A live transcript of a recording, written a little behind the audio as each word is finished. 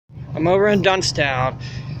I'm over in Dunnstown.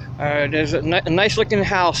 There's a nice looking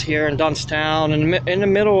house here in Dunnstown, in the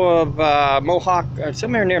middle of Mohawk,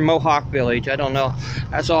 somewhere near Mohawk Village. I don't know.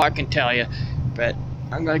 That's all I can tell you. But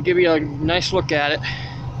I'm going to give you a nice look at it.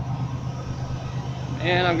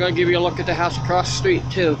 And I'm going to give you a look at the house across the street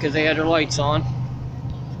too, because they had their lights on.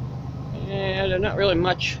 And they're not really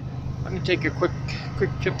much. I'm going to take a quick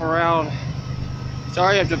trip around.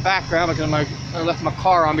 Sorry if the background, because I left my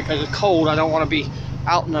car on because it's cold. I don't want to be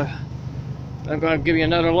out in the... I'm going to give you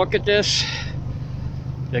another look at this.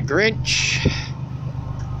 The Grinch.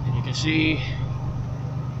 And you can see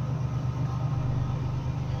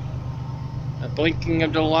the blinking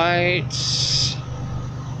of the lights.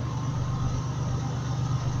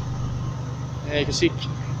 And you can see,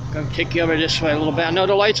 I'm going to take you over this way a little bit. I know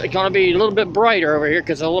the lights are going to be a little bit brighter over here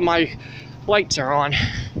because all of my lights are on.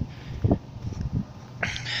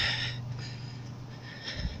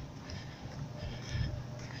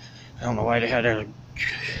 I don't know why they had a...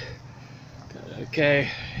 Okay.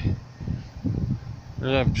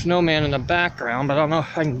 There's a snowman in the background, but I don't know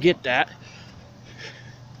if I can get that.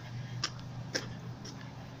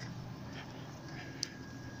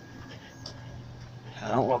 I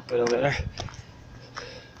don't look good over there.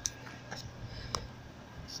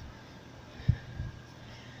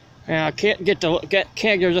 Now I can't get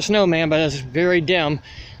there's a snowman, but it's very dim.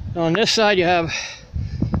 On this side you have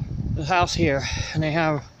the house here, and they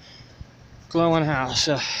have glowing house,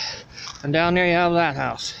 and down there you have that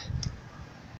house.